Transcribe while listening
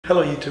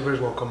Hello YouTubers,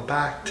 welcome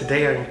back.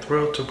 Today I'm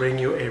thrilled to bring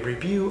you a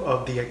review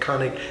of the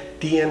iconic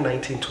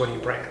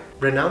Dehen1920 brand.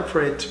 Renowned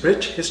for its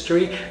rich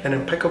history and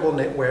impeccable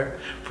knitwear,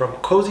 from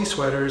cozy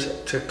sweaters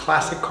to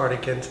classic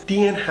cardigans,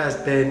 Dehen has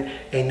been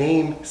a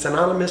name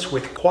synonymous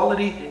with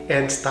quality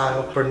and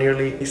style for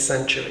nearly a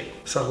century.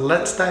 So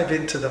let's dive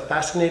into the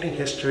fascinating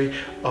history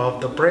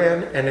of the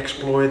brand and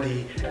explore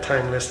the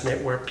timeless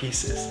knitwear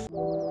pieces.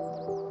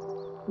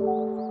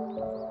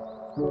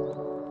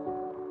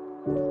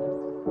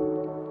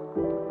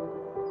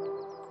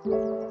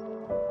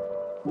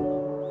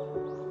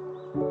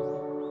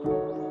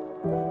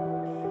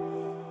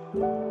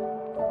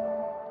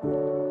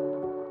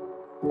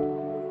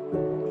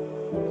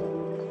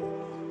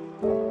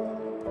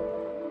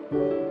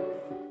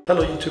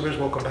 Hello YouTubers,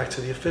 welcome back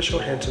to the official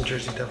Handsome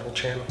Jersey Devil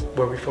channel,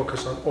 where we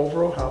focus on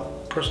overall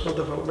health, personal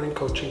development and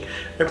coaching,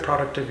 and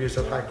product reviews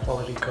of high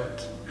quality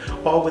goods,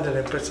 all with an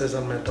emphasis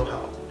on mental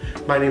health.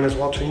 My name is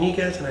Walter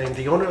Niguez and I am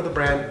the owner of the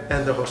brand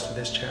and the host of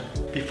this channel.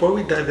 Before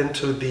we dive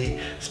into the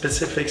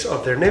specifics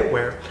of their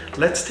knitwear,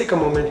 let's take a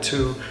moment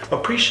to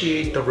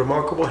appreciate the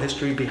remarkable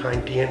history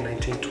behind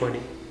Dehen1920.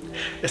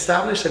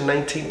 Established in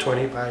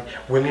 1920 by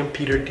William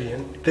Peter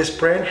Dehen, this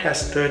brand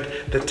has stood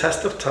the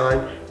test of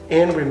time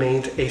and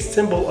remains a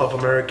symbol of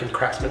American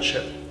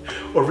craftsmanship.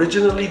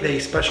 Originally, they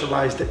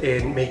specialized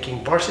in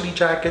making varsity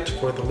jackets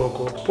for the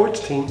local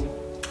sports team,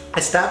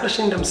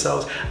 establishing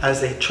themselves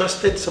as a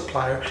trusted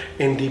supplier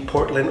in the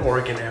Portland,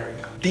 Oregon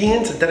area.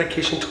 Dehen's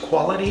dedication to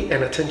quality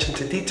and attention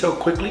to detail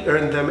quickly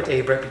earned them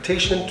a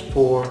reputation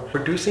for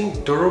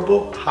producing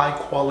durable,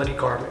 high-quality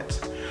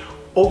garments.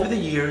 Over the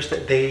years,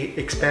 they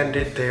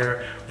expanded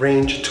their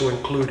range to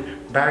include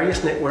various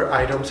knitwear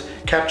items,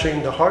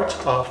 capturing the hearts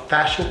of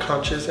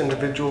fashion-conscious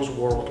individuals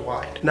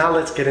worldwide. Now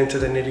let's get into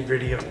the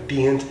nitty-gritty of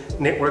Dehen's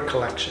knitwear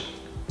collection.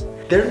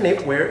 Their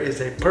knitwear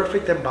is a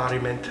perfect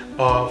embodiment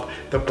of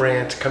the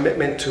brand's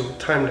commitment to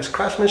timeless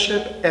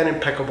craftsmanship and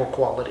impeccable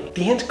quality.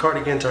 Dehen's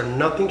cardigans are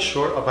nothing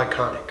short of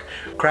iconic.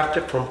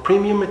 Crafted from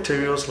premium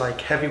materials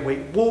like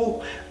heavyweight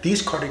wool,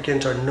 these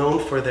cardigans are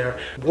known for their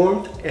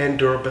warmth and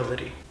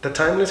durability. The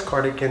timeless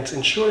cardigans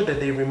ensure that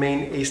they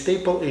remain a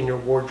staple in your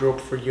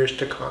wardrobe for years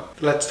to come.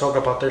 Let's talk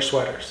about their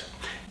sweaters.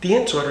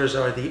 Dehen sweaters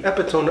are the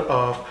epitome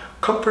of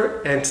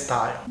comfort and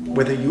style.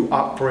 Whether you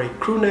opt for a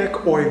crew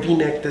neck or a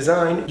V-neck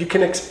design, you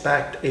can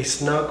expect a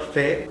snug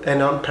fit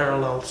and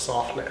unparalleled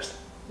softness.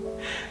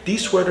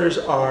 These sweaters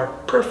are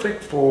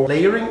perfect for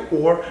layering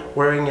or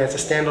wearing as a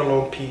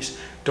standalone piece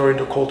during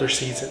the colder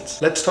seasons.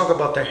 Let's talk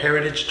about their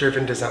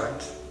heritage-driven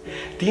designs.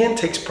 Dehen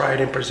takes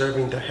pride in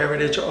preserving the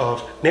heritage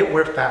of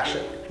knitwear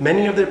fashion.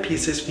 Many of their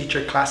pieces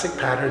feature classic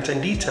patterns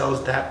and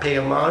details that pay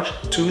homage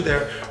to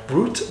their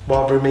roots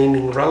while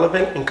remaining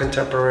relevant in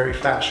contemporary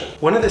fashion.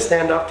 One of the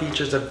standout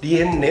features of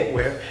Dehen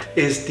knitwear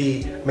is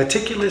the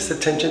meticulous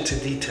attention to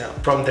detail.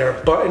 From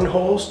their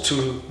buttonholes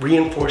to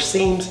reinforced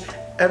seams,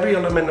 every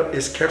element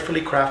is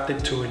carefully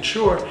crafted to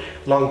ensure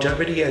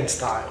longevity and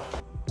style.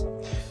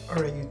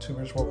 Alright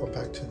YouTubers, welcome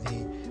back to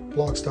the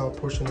blog style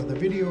portion of the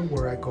video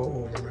where I go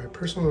over my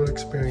personal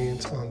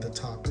experience on the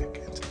topic.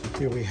 And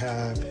here we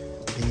have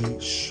the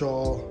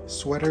shawl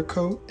sweater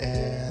coat,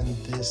 and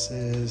this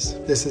is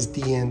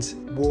Dehen's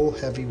wool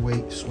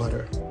heavyweight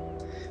sweater.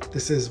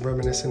 This is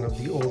reminiscent of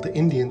the old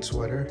Indian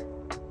sweater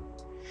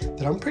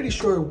that I'm pretty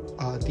sure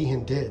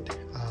Dehen did.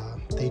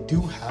 They do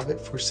have it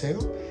for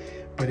sale,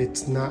 but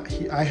it's not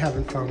here. I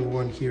haven't found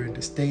one here in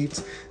the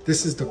States.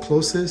 This is the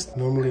closest.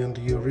 Normally on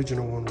the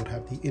original one would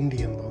have the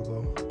Indian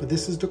logo, but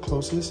this is the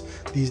closest.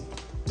 These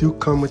do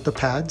come with the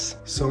pads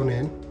sewn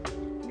in.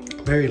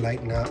 Very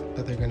light knot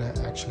that they're gonna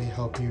actually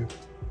help you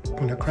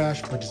when a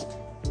crash, but it's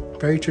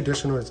very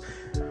traditional. It's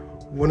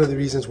one of the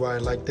reasons why I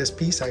like this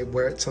piece. I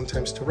wear it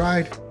sometimes to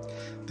ride.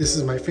 This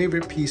is my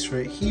favorite piece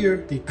right here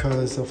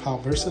because of how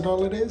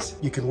versatile it is.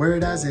 You can wear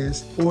it as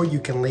is, or you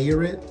can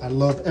layer it. I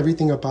love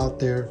everything about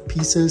their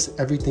pieces.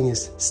 Everything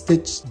is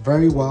stitched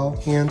very well,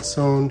 hand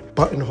sewn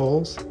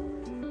buttonholes.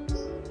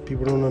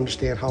 People don't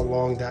understand how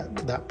long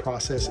that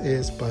process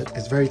is, but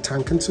it's very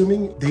time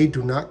consuming. They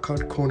do not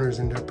cut corners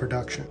in their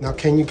production. Now,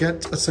 can you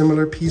get a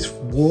similar piece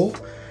wool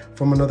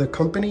from another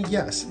company?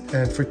 Yes.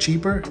 And for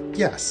cheaper?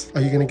 Yes.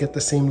 Are you gonna get the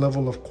same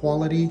level of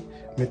quality,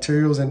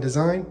 materials, and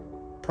design?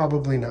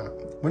 Probably not.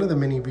 One of the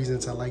many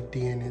reasons I like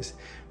Dehen is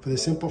for the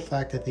simple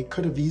fact that they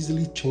could have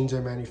easily changed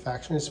their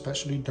manufacturing,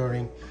 especially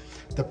during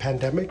the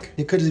pandemic.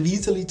 They could have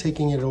easily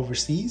taken it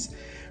overseas,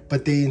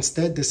 but they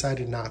instead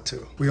decided not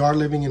to. We are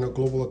living in a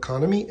global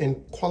economy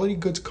and quality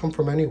goods come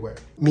from anywhere.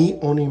 Me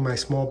owning my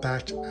small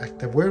batch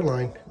activewear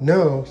line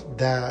know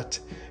that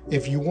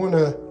if you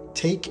wanna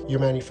take your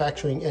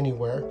manufacturing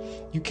anywhere,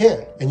 you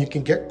can. And you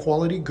can get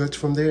quality goods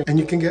from there, and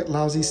you can get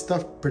lousy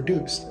stuff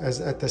produced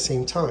at the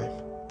same time.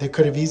 They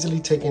could have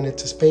easily taken it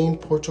to Spain,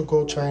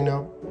 Portugal,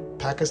 China,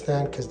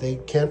 Pakistan, because they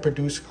can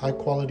produce high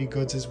quality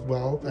goods as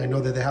well. I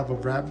know that they have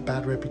a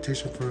bad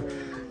reputation for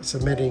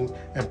submitting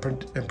and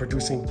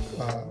producing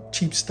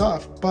cheap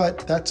stuff,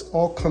 but that's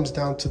all comes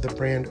down to the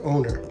brand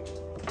owner.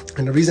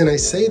 And the reason I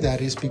say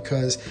that is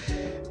because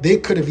They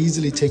could have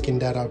easily taken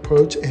that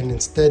approach, and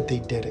instead they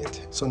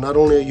didn't. So not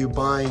only are you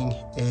buying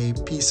a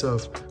piece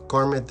of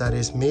garment that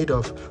is made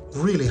of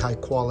really high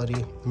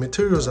quality,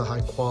 materials are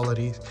high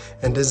quality,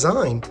 and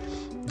design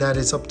that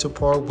is up to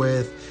par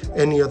with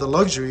any other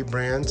luxury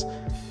brands,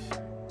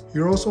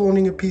 you're also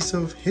owning a piece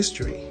of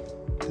history.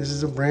 This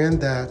is a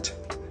brand that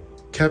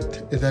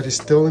is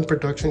still in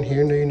production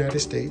here in the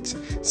United States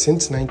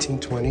since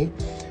 1920,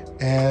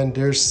 and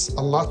there's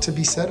a lot to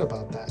be said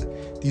about that.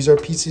 These are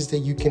pieces that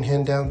you can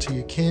hand down to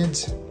your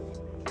kids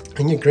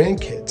and your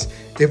grandkids,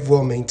 if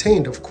well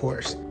maintained, of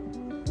course.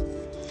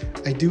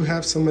 I do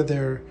have some of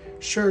their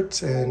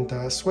shirts and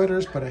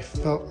sweaters, but I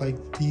felt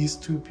like these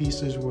two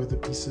pieces were the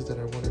pieces that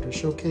I wanted to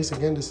showcase.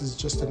 Again, this is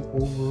just an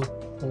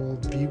overall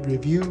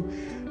review,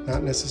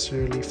 not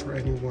necessarily for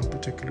any one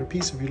particular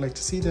piece. If you'd like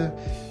to see that,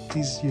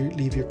 please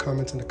leave your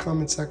comments in the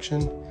comment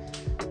section.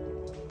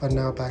 But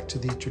now back to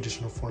the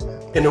traditional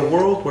format. In a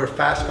world where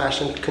fast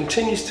fashion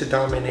continues to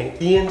dominate,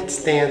 Dehen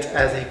stands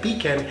as a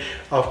beacon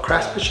of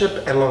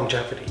craftsmanship and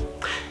longevity.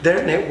 Their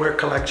knitwear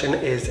collection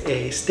is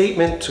a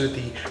statement to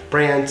the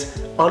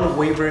brand's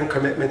unwavering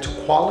commitment to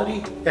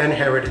quality and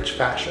heritage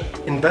fashion.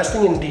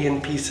 Investing in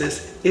Dehen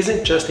pieces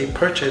isn't just a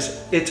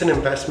purchase, it's an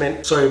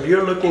investment. So if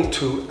you're looking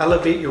to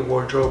elevate your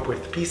wardrobe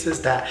with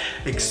pieces that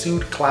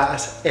exude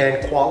class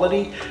and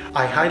quality,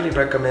 I highly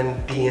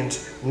recommend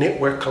Dehen's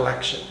knitwear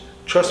collection.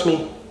 Trust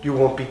me, you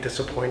won't be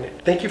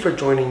disappointed. Thank you for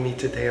joining me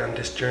today on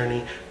this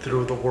journey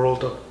through the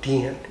world of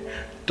Dehen.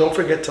 Don't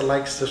forget to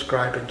like,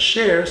 subscribe, and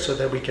share so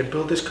that we can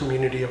build this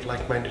community of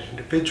like-minded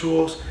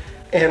individuals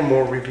and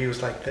more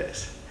reviews like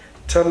this.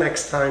 Till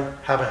next time,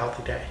 have a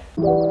healthy day.